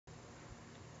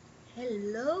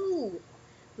Hello!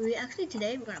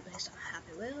 Today we're gonna play some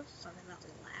Happy Wheels. Sorry about the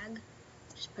lag.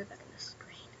 Just put it back in the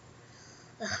screen.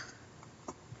 Ugh.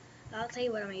 I'll tell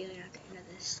you what I'm using at the end of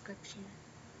the description.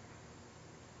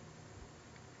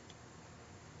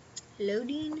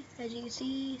 Loading, as you can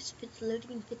see, it's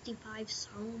loading 55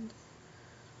 sounds.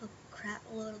 A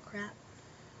load of crap.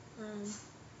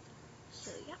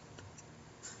 So yeah.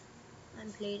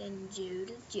 I'm playing in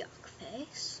Jude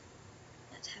Jockface.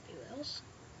 That's Happy Wheels.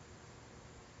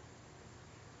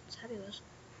 It's Happy Wheels.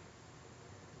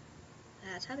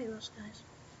 That's Happy Wheels, guys.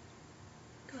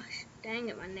 Gosh, dang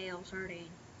it, my nail's hurting.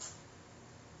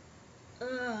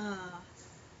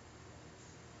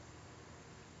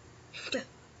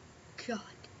 God,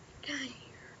 get here.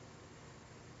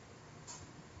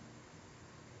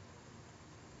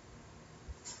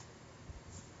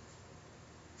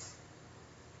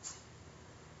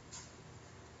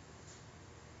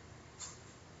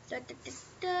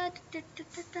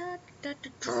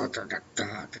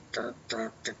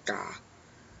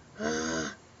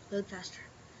 Load faster.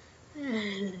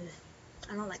 I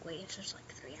don't like waiting just like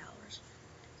 3 hours.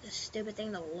 This stupid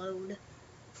thing to load.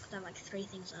 I have like 3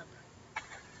 things up.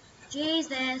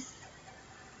 Jesus!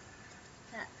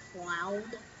 That's loud.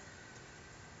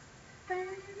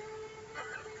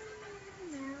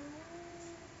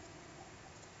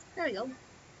 There we go.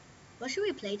 What should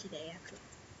we play today, actually?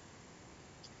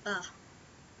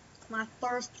 My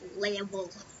first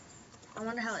level. I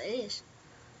wonder how it is.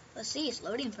 Let's see, it's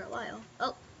loading for a while.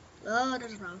 Oh,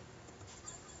 there's a problem.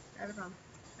 There's a problem.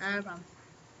 There's a problem.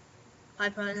 I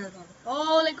probably there's a problem.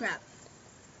 Holy crap.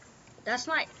 That's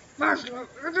my first one.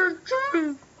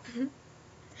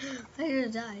 I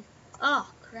just died.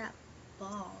 Oh, crap.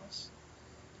 Balls.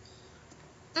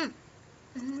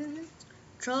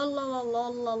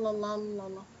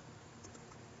 Tra-la-la-la-la-la-la-la.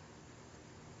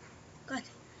 God.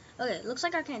 Okay, looks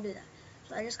like I can't do that.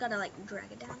 So I just gotta, like,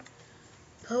 drag it down.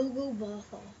 Pogo ball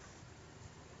fall.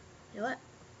 You know what?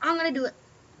 I'm gonna do it.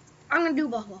 I'm gonna do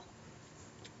ball fall.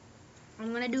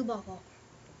 I'm gonna do ball fall.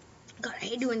 God, I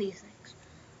hate doing these things.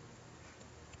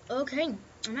 Okay,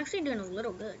 I'm actually doing a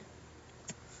little good.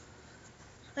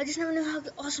 I just never knew how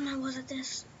awesome I was at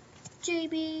this.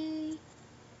 JB.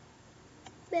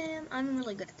 Bam. I'm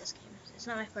really good at this game. It's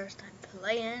not my first time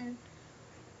playing.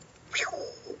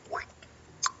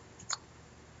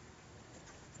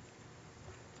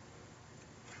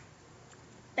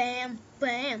 Bam,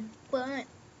 bam, bam,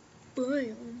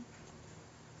 bam.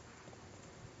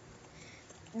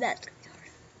 That's gonna be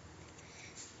hard.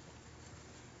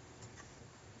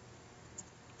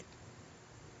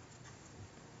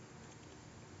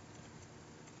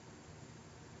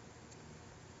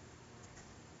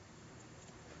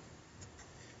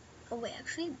 Oh wait,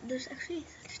 actually, there's actually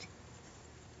such thing.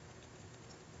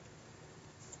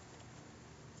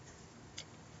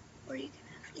 Or you can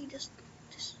actually just.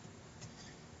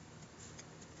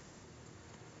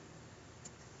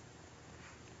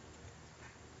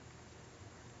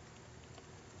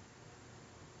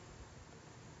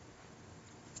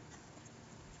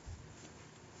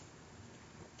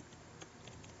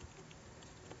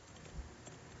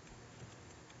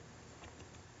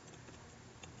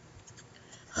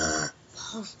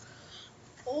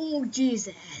 Oh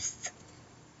Jesus!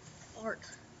 Fart.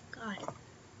 God,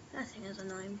 that thing is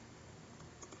annoying.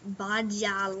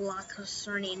 Baja la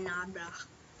concerning nada.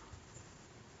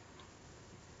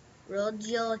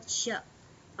 Rodio cha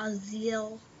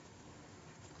azil.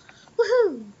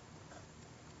 Woohoo!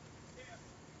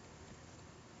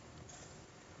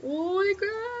 Holy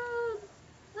crap!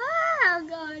 Ah,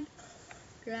 God!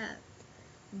 Crap.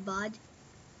 Bud.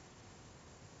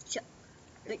 Cha.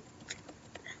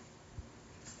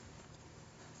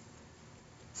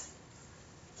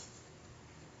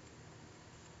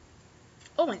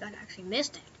 Oh my God! I actually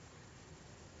missed it.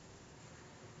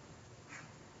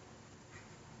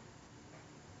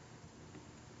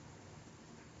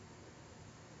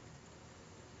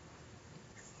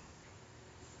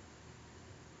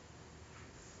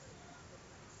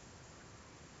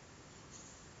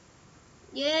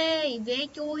 Yay!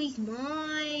 Victory's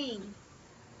mine!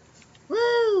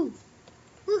 Woo!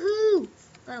 Woohoo!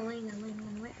 Gotta win.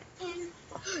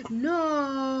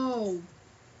 No!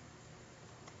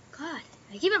 God,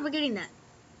 I keep on forgetting that.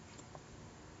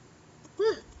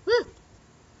 Woo! Woo!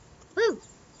 Woo!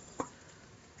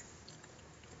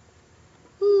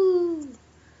 Woo!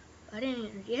 I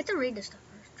didn't. You have to read this stuff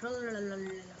first.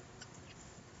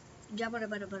 Jabba.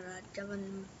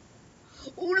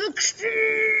 Oh, look,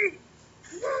 see!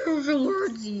 Those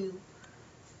alerts you.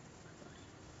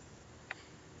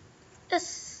 Yes.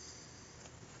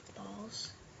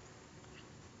 Balls.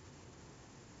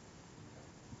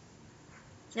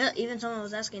 Yeah, even someone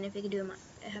was asking if he could do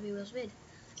a Heavy Wheels vid.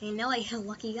 And you know, like, a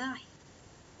lucky guy.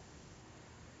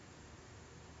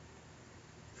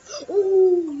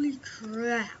 Holy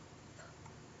crap.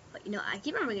 But you know, I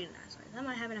keep on forgetting that. Sorry, that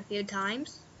might happen a few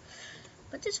times.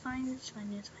 But it's fine, it's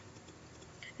fine, it's fine.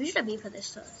 Who should I be for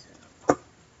this?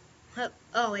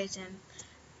 Oh, it's him.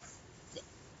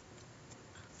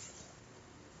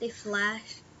 They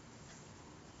flash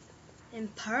in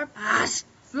purpose.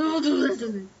 Don't do that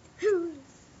to me.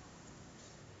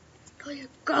 Oh, your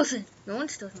groceries. No one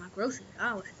steals my groceries.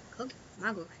 I was cooking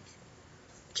my groceries.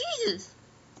 Jesus.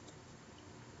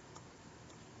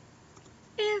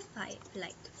 Air fight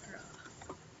like bro.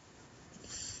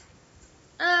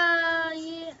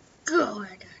 Yeah. Go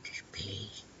ahead, just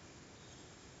please.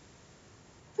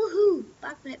 Woohoo!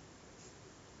 Backflip.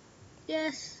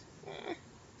 Yes.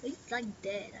 He's like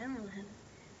dead. I don't know what happened.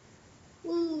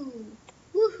 Woo!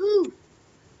 Woohoo!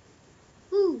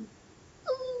 Woo!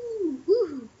 Ooh!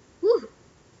 Woohoo! Woo!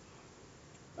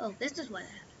 Oh, this is what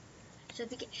happened. So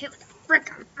if you get hit with a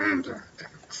frickin'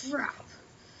 crap.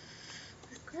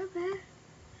 Grab that.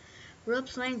 Rope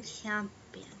swing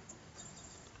champion.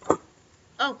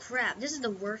 Oh crap! This is the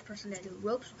worst person to do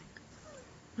rope swing.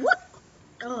 What?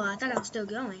 Oh, I thought I was still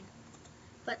going.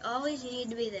 But always you need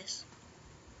to be this.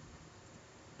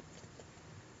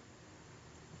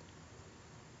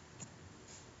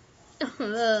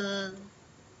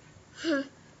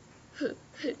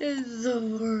 It's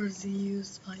the worst you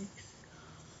spikes.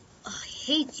 I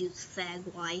hate you,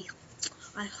 Fagway.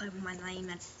 I have my name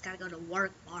and gotta go to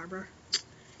work, Barber.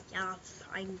 Yeah,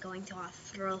 I'm going to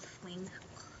throw swing.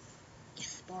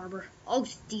 Yes, Barber. Oh,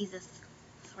 Jesus.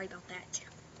 Sorry about that.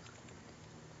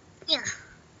 Yeah.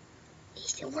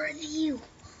 It's the worst of you.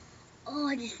 Oh,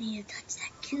 I just need to touch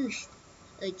that goose.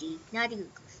 Oh, dude, not a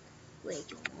goose.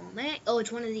 Wait a moment. Oh,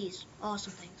 it's one of these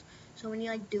awesome things. So when you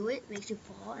like do it, it makes you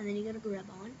fall, and then you gotta grab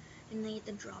on, and then you have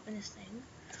to drop in this thing.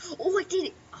 Oh, I did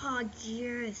it! Oh,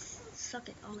 yes. Suck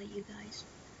it, all of you guys.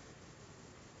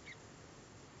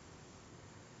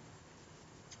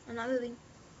 I'm not moving.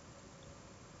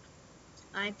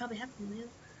 I probably have to move.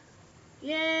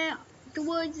 Yeah,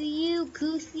 towards you,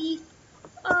 Goosey.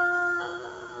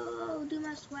 Oh, do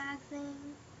my swag thing.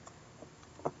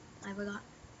 I forgot.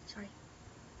 Sorry.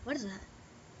 What is that?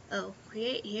 Oh,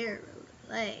 create hero to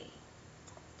play.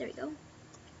 There we go.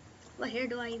 What hair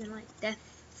do I even like? Death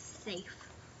safe.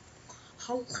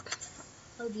 Oh,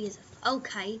 oh Jesus.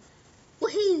 Okay.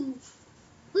 Woohoo!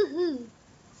 Woohoo!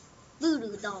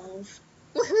 Voodoo dolls.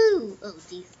 Woohoo! Oh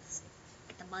Jesus.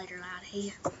 Get the biter out of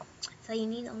here. So you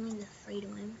need only the 3 to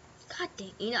win. God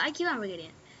dang. You know, I keep on forgetting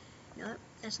it. You know what?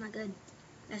 That's not good.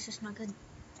 That's just not good.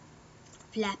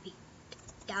 Flappy.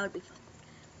 That would be fun.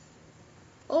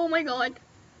 Oh my god.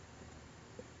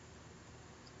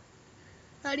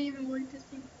 How do you even work this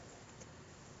thing?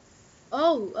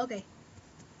 Oh, okay.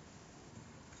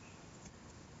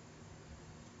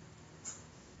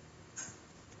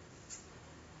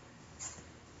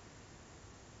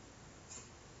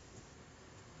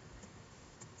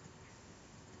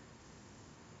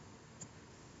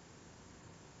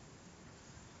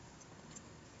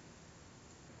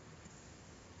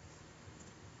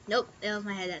 Nope, that was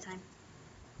my head that time.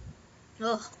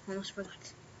 Oh, almost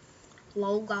forgot.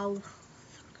 Logo.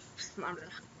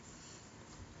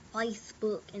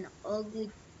 Facebook and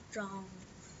ugly drawing.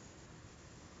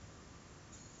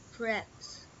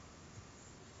 Threats.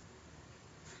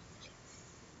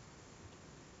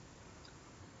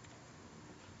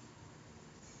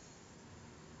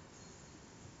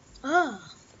 Oh.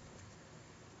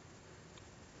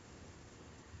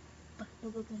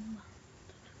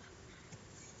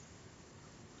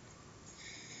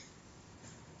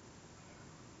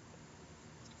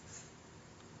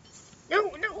 No,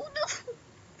 no, no.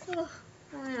 Oh,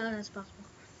 I know that's possible.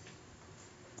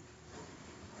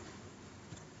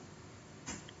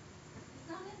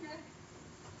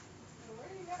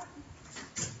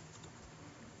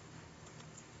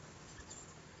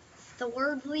 The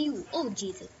word for you. Oh,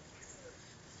 Jesus.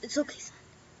 It's okay, son.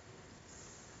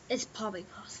 It's probably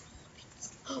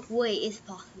possible. Wait, it's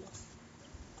possible.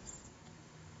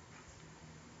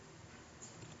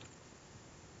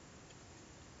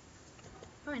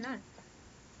 Probably not.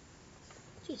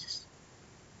 Jesus.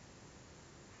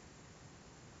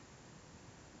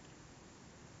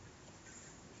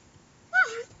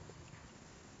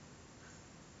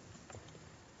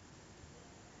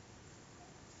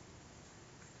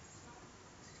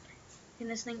 Can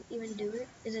this thing even do it?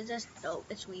 Is it just... Oh,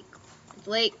 it's weak. It's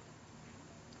weak.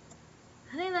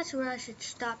 I think that's where I should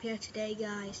stop here today,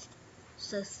 guys.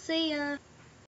 So, see ya.